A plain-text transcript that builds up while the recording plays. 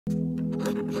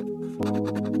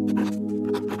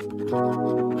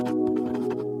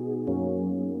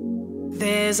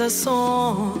There's a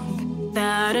song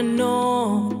that I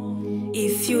know.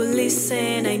 If you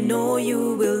listen, I know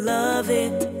you will love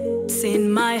it. It's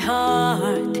in my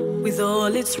heart with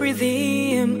all its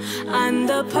rhythm and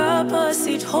the purpose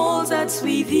it holds that's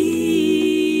within.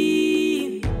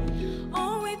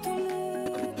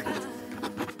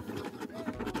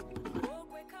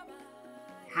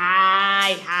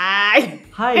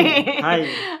 Hi.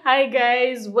 Hi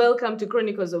guys, welcome to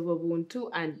Chronicles of Obuntu,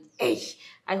 and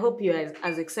I hope you're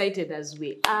as excited as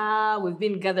we are. We've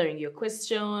been gathering your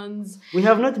questions. We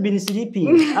have not been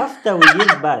sleeping. After we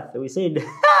gave birth, we said,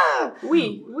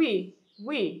 we.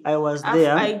 I was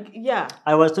there.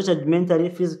 I was tortured mentally,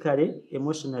 physically,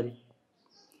 emotionally,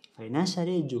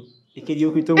 financially.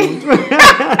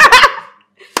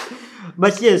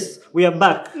 But yes, we are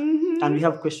back, and we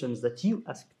have questions that you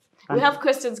asked. We have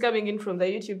questions coming in from the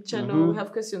YouTube channel. We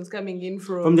have questions coming in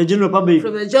from the general public.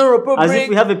 As if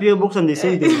we have a PO box on the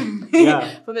same day.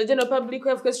 Yeah. From the general public, we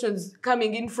have questions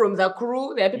coming in from the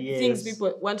crew. There are things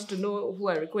people want to know who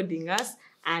are recording us.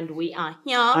 And we are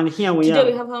here. And here we Today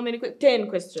we have how many? 10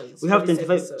 questions. We have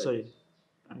 25. Sorry.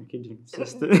 I'm kidding.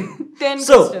 10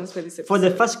 questions for this episode. For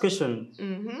the first question,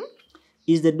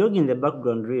 is the dog in the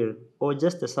background real or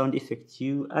just a sound effect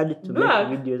you add to make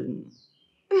videos?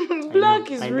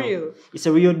 Black is real. It's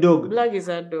a real dog. Black is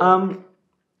a dog.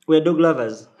 We're dog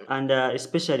lovers, and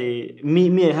especially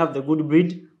me, I have the good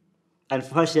breed, and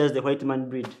for her, she has the white man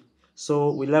breed.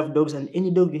 So we love dogs, and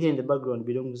any dog you hear in the background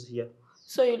belongs here.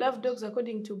 So you love dogs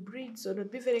according to breeds, or not?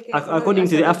 Be very careful. According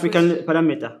to the African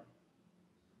parameter.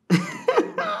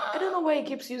 I don't know why he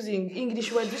keeps using English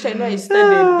words, which I know I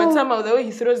studied, but somehow the way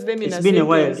he throws them in It's been a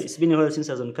while since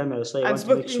I was on camera, so I want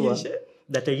to make sure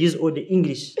that I use all the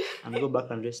English and go back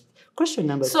and rest. Question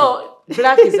number 2. So,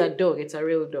 Black is a dog. It's a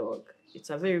real dog. It's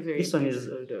a very, very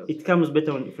beautiful dog. It comes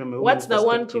better from a woman's What's the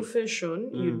one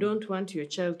profession you don't want your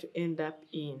child to end up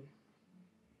in?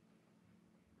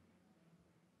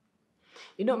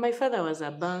 You know, my father was a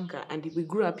banker, and we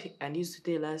grew up and used to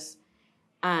tell us,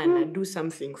 Anna, do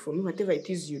something for me. Whatever it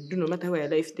is you do, no matter where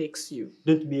life takes you.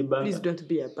 Don't be a banker. Please don't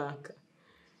be a banker.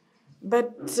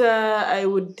 But I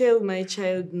would tell my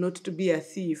child not to be a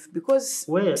thief, because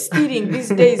stealing these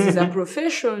days is a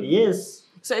profession. Yes.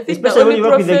 So I think especially when you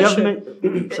work with the government.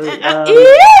 They're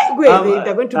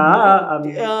going to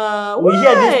we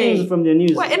hear these things from the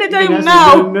news. Anytime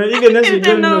now.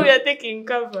 Anytime now we are taking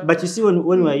cover. But you see, when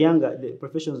we were younger, the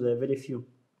professions were very few.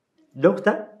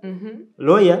 Doctor,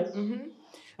 lawyer,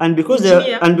 and because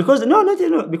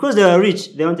because they were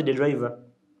rich, they wanted a driver.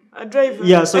 A driver.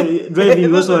 Yeah, so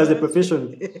driving also as a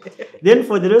profession. Then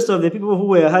for the rest of the people who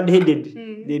were hard-headed,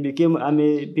 they became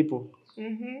army people.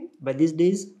 But these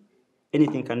days,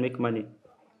 anything can make money.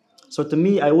 So to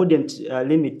me, I wouldn't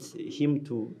limit him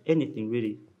to anything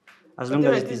really, as long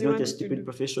as it is not a stupid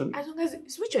profession. As long as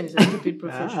which one is a stupid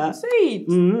profession? Say it.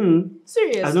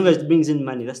 Seriously. As long as it brings in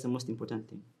money, that's the most important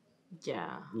thing.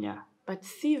 Yeah. Yeah. But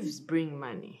thieves bring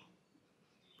money.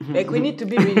 Like, we need to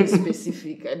be really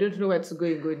specific. I don't know what's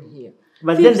going on here.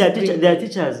 But thieves then there are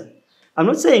teachers. I'm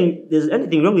not saying there's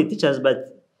anything wrong with teachers,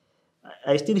 but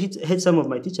I still hate some of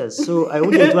my teachers. So I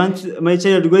wouldn't want my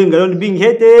child going around being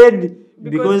hated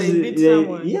because they beat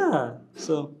someone. Yeah.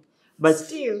 So, but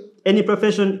still, any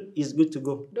profession is good to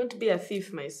go. Don't be a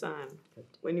thief, my son.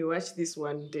 When you watch this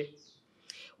one day,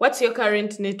 what's your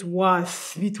current net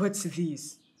worth? What's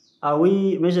this? Are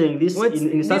we measuring this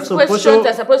in these questions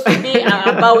are supposed to be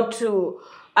about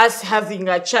us having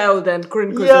a child and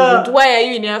Chronicles. Yeah. Why are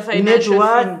you in your financial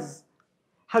things?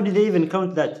 How do they even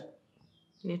count that?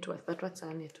 Net worth. But what's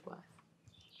our net worth?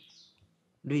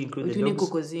 Do you include the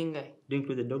dogs? Do you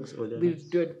include the dogs or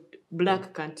the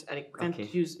Black can't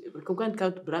use. We can't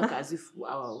count black as if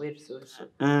our wealth also.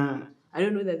 I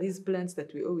don't know that these plants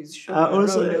that we always show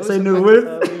also sign of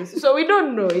wealth. So we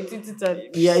don't know.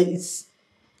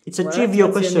 It's a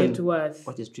trivial question. Net worth?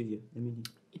 What is trivial?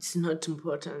 It's not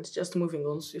important. Just moving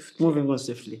on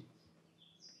swiftly.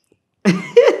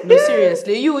 No,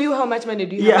 seriously. You, how much money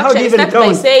do you have? How do you even start count?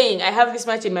 By saying, I have this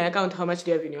much in my account. How much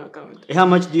do you have in your account? How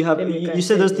much do you have? You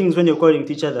say those things when you're calling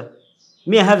to each other.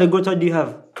 Me, I have a goat. What do you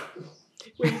have?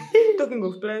 Talking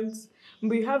of plants,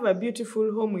 we have a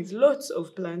beautiful home with lots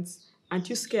of plants. Aren't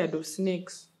you scared of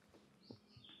snakes?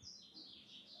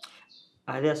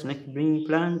 Are there snakes bringing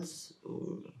plants?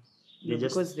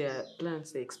 Because they are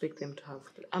plants, they expect them to have.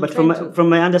 But from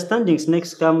my understanding,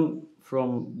 snakes come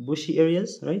from bushy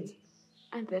areas, right?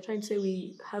 And they're trying to say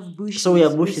we have bush. So we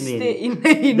are bushy. We stay in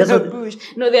a bush.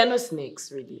 No, there are no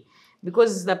snakes really,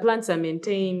 because the plants are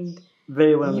maintained.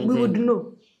 Very well maintained. We would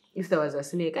know. If there was a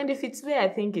snake. And if it's there, I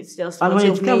think it's just And part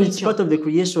when of it comes, it's nature. part of the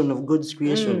creation of God's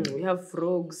creation. We have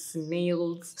frogs,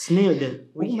 snails. Snail, then.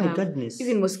 Oh We my have goodness.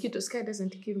 even mosquitoes. Sky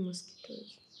doesn't kill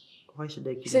mosquitoes. Why should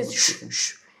I kill He says, mosquito? shh,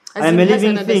 shh. I am a As in, has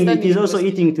living an thing. It understanding is of also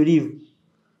mosquito. eating to live.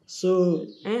 So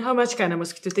How much can a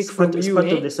mosquito take It's from part- it's you? part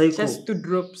of the cycle. Just 2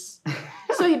 drops.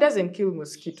 So he doesn't kill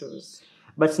mosquitoes.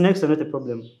 but snakes are not a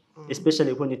problem,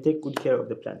 especially when you take good care of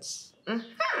the plants.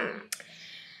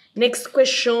 Next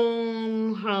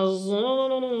question has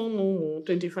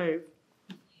 25.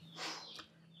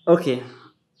 Okay.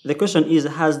 The question is,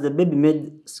 has the baby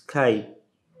made Sky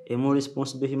a more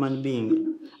responsible human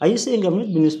being? Are you saying I've not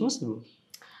been responsible?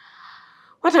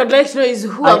 What I'd like to know is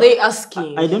who are they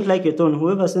asking? I don't like your tone.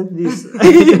 Whoever sent this.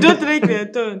 You don't like their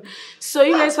tone. So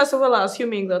you guys, first of all, are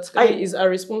assuming that Sky is a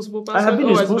responsible person have been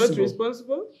or was not responsible.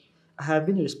 responsible? I have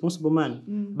been a responsible man.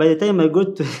 By the time I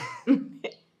got to...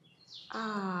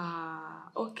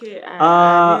 Okay.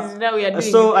 Now we are doing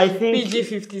so I think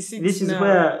PG-56 this is now.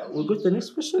 where we go to the next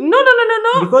question. No.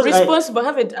 Because responsible.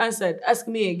 Haven't answered. Ask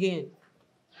me again.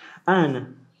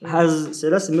 Anne, has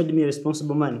Selassie made me a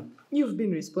responsible man? You've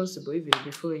been responsible even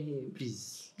before him.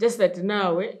 Please. Just that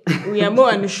now, we are more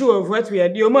unsure of what we are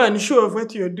doing. You're more unsure of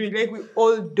what you're doing. Like, we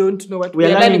all don't know what We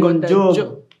are learning on the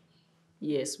job.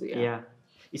 Yes, we are. Yeah.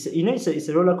 It's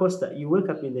a roller coaster. You wake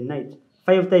up in the night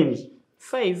 5 times.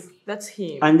 5, that's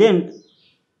him. And then...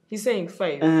 He's saying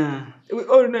 5. we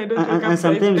all know I don't wake up and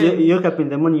sometimes 5 times. you wake up in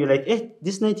the morning, you're like,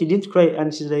 this night you didn't cry.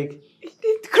 And she's like, He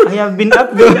didn't cry. I have been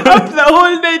up Up the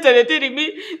whole night and they're telling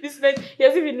me this night he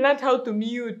has even learned how to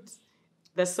mute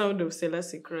the sound of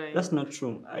Selassie crying. That's not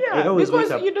true. Yeah, I always wake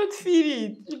because up. you don't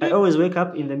feel it. I always wake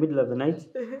up in the middle of the night.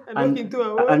 And walk into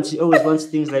a wall. And she always wants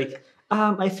things like,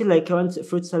 I feel like I want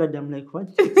fruit salad. I'm like, what?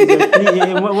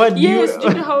 What do Yes, do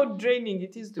you know you... how draining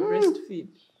it is to breastfeed?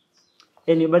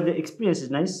 Anyway, but the experience is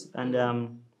nice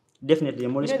and definitely a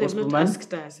more They've responsible not man.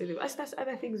 asked us. They've asked us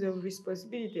other things of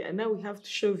responsibility, and now we have to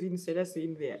shove in Selassie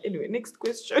in there. Anyway, next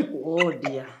question. Oh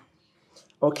dear.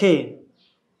 Okay.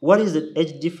 What is the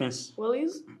age difference?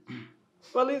 Wallis,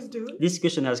 do. This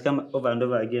question has come over and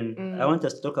over again. I want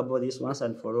us to talk about this once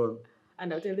and for all.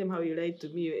 And I'll tell them how you lied to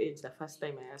me your age the first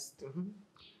time I asked.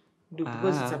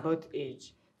 Because it's about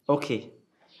age. Okay.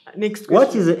 Next question.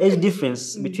 What is the age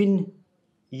difference between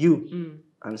you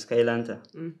and Skylanta?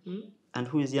 And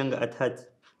who is younger at heart?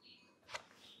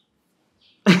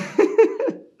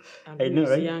 And I know,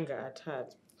 right? Younger at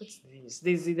heart. What's this?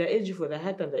 There's the age for the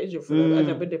heart and the age for the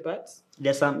other body parts.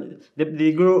 There's some.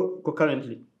 They grow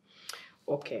concurrently.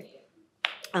 Okay.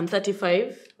 I'm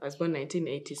 35. I was born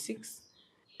 1986.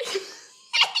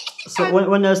 So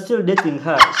when I was still dating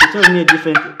her, she told me a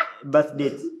different birth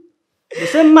date. The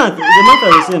same month. The month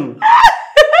was the same.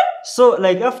 So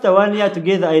like after 1 year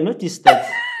together, I noticed that.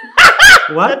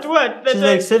 What? What? She's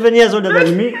like 7 years older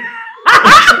than me.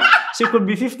 She could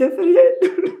be 53.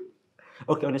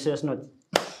 Okay, on a serious note.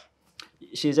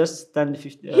 She just turned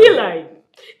 50. He lied.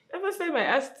 The first time I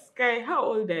asked Sky, how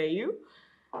old are you?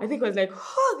 I think I was like,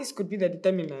 this could be the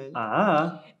determinant.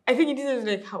 I think it is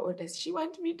like, how old does she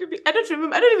want me to be? I don't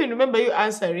even remember you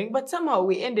answering, but somehow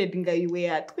we ended in you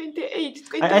were at 28,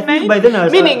 29. I think by then I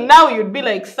was... Meaning now you'd be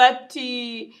like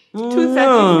 32,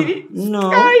 33.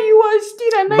 No. Sky, you were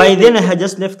still a 19. By then I had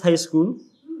just left high school.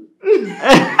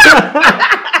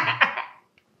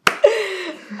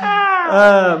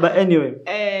 But anyway,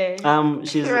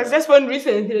 she was just born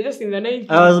recently, just in the 90s.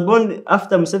 I was born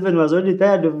after Museveni was already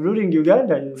tired of ruling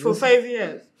Uganda. For 5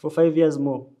 years. For 5 years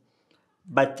more.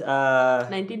 But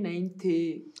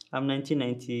 1990. I'm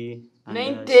 1990.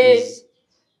 90.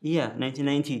 Yeah,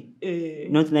 1990.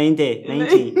 Not 90.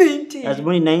 90. 90. I was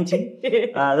born in 90.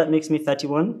 That makes me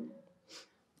 31.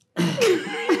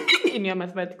 In your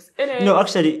mathematics. Anyway. No,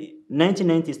 actually,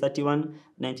 1990 is 31.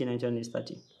 1991 is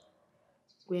 30.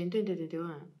 We're in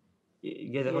 2021.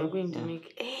 You're going to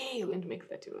make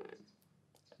 31.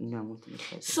 No, I'm going to make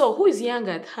 30. So, who is young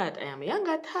at heart? I am young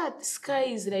at heart. Sky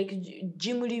is like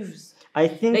Jim Reeves. I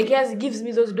think... Like, he gives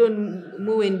me those Don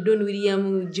Moe and Don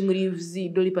William, Jim Reeves,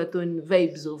 Dolly Parton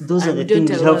vibes of... Those are the things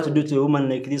you have to do to a woman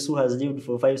like this who has lived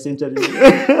for 5 centuries. You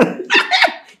have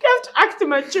to act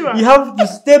mature. You have to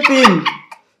step in.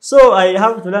 So, I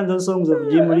have to learn those songs of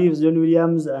Jim Reeves, John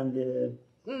Williams, and...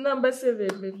 Number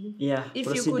 7, baby. Yeah, if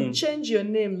proceeding. you could change your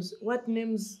names, what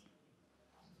names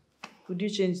would you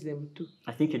change them to?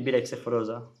 I think it'd be like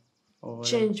Sephiroza.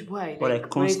 Change why? Or like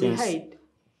Constance. Like,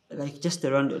 like just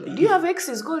around... Do you have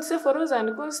exes called Sephiroza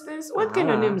and Constance? What kind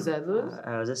of names are those?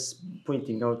 I was just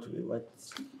pointing out what...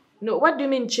 No, what do you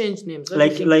mean change names? What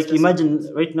like imagine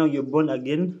right now you're born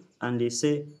again and they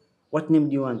say, what name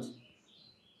do you want?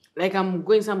 Like I'm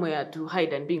going somewhere to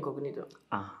hide and be incognito.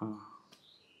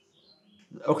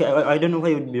 Okay, I don't know why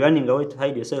you'd be running away to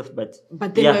hide yourself, but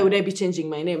then why would I be changing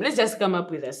my name? Let's just come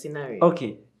up with a scenario.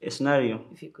 Okay, a scenario.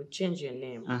 If you could change your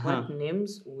name, what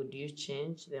names would you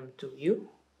change them to? You?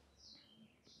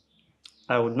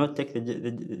 I would not take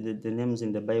the names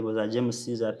in the Bible, James,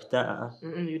 Caesar, Peter.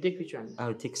 You take which one? I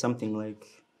would take something like...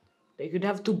 You could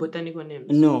have 2 botanical names.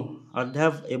 No, I'd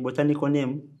have a botanical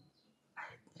name.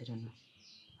 I don't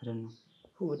know.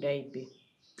 Who would I be?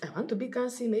 I want to be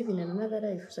Kansina even in another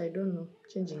life, so I don't know.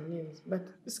 Changing names. But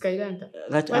Skylanta.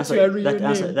 What's your real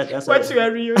name? What's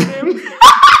your real name?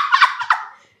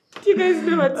 Do you guys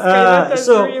know what Skylanta's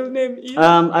real name is?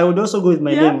 I would also go with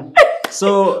my name.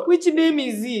 So which name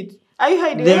is it? Are you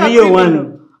hiding the real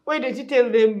one? Why don't you tell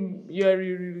them your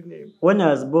real name? When I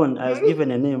was born, I was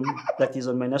given a name that is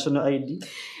on my national ID.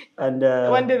 And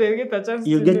one day they'll get a chance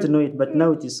you'll get to know it, but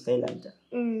now it is Skylanta.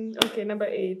 Okay, number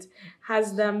 8.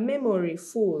 Has the memory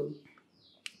full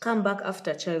come back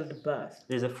after childbirth?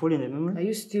 There's a full in the memory? Are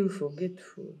you still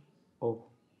forgetful? Oh.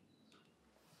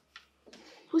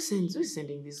 Who's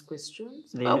sending these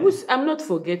questions? I'm not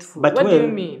forgetful. But what do you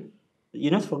mean?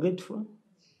 You're not forgetful?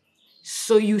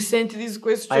 So you sent these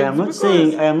questions? I am not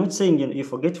saying you're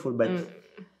forgetful, but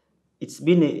it's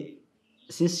been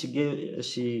since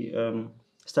she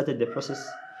started the process.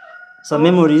 Some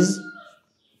memories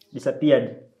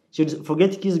disappeared. She would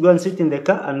forget keys, go and sit in the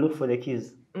car and look for the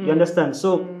keys. You understand?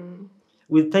 So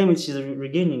with time, she's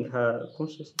regaining her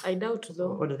consciousness. I doubt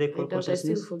though. What do they call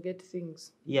consciousness? I still forget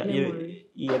things. Yeah,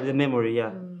 the memory,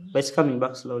 yeah. But it's coming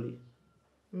back slowly.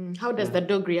 How does the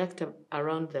dog react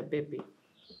around the baby?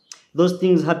 Those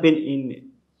things happen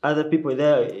in other people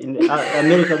there in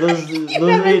America. Those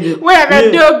where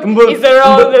the dog is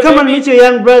around the come and meet your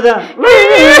young brother.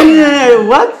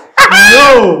 What?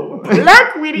 No.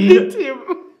 Black will hit him.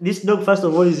 This dog, first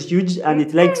of all, is huge and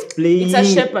it likes playing. It's a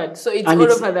shepherd, so it's all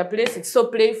over the place. It's so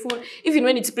playful. Even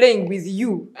when it's playing with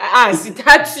you, it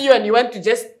hurts you and you want to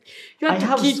just... I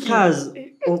have scars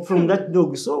from that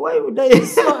dog, so why would I?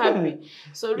 He's so happy.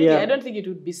 So really, I don't think it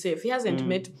would be safe. He hasn't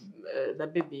met the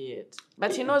baby yet,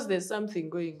 but he knows there's something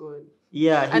going on.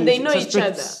 Yeah, and they know each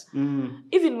other.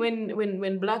 Even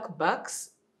when Black barks,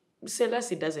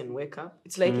 Selassie doesn't wake up.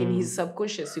 It's like in his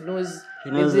subconscious, he knows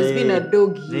there's been a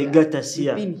dog here. They got us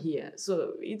here. They've been here,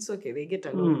 so it's okay. They get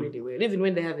along really well, even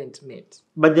when they haven't met.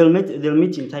 But they'll meet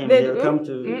in time. They'll come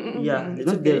to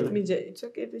It's okay. It's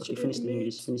okay. Okay, finish the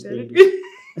English. Finish the English.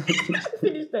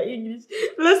 Finish the English.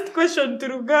 Last question to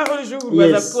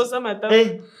yes.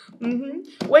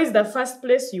 Where is the first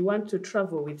place you want to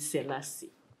travel with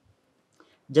Selassie?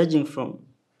 Judging from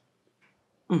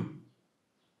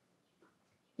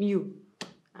you.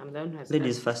 I'm the one who has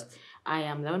ladies asked. first. I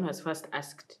am the one who has first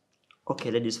asked.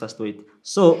 Okay, ladies first, wait.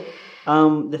 So,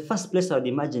 the first place I would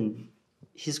imagine,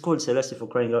 he's called Selassie for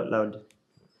crying out loud.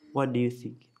 What do you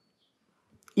think?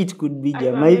 It could be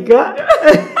Jamaica.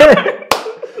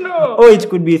 No. Or it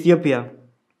could be Ethiopia.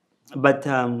 But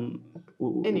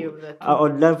any of that. I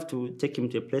would love to take him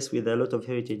to a place with a lot of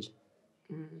heritage.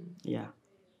 Yeah.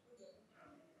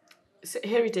 So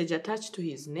heritage attached to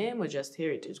his name or just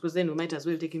heritage? Because then we might as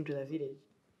well take him to the village.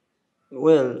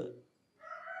 Well,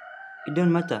 it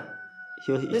don't matter.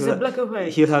 There's a black and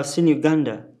white. He'll have seen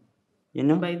Uganda, you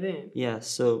know? By then. Yeah,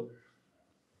 so.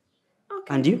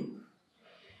 Okay. And you?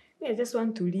 Yeah, I just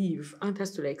want to leave. I want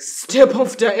us to like step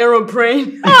off the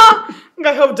aeroplane. I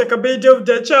have to take a baby of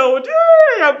the child.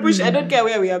 I push. I don't care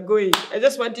where we are going. I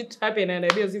just want it to happen and I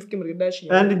be as if Kim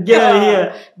Kardashian. And get out of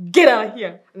here. Get out of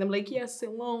here. And I'm like, yes,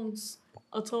 salons.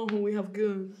 I'll tell whom we have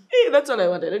gone. Hey, that's all I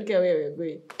want. I don't care where we are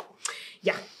going.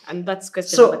 Yeah, and that's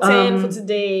question number 10 for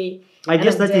today. I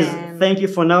guess that is thank you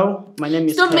for now. My name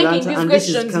is Stop making these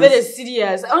questions very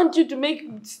serious. I want you to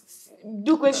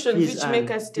do questions which make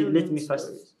us tell. Let me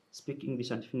first speak English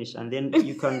and finish, and then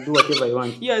you can do whatever you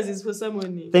want. Yours is for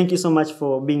someone. Thank you so much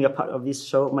for being a part of this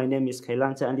show. My name is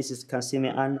Skylanta, and this is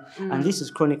Kansime Ann, and this is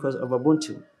Chronicles of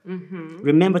Obuntu.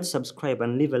 Remember to subscribe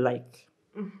and leave a like.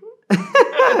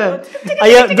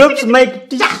 I dropped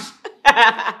mic.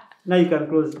 Now you can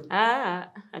close. I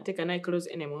take a night close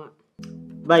anymore.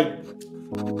 Bye.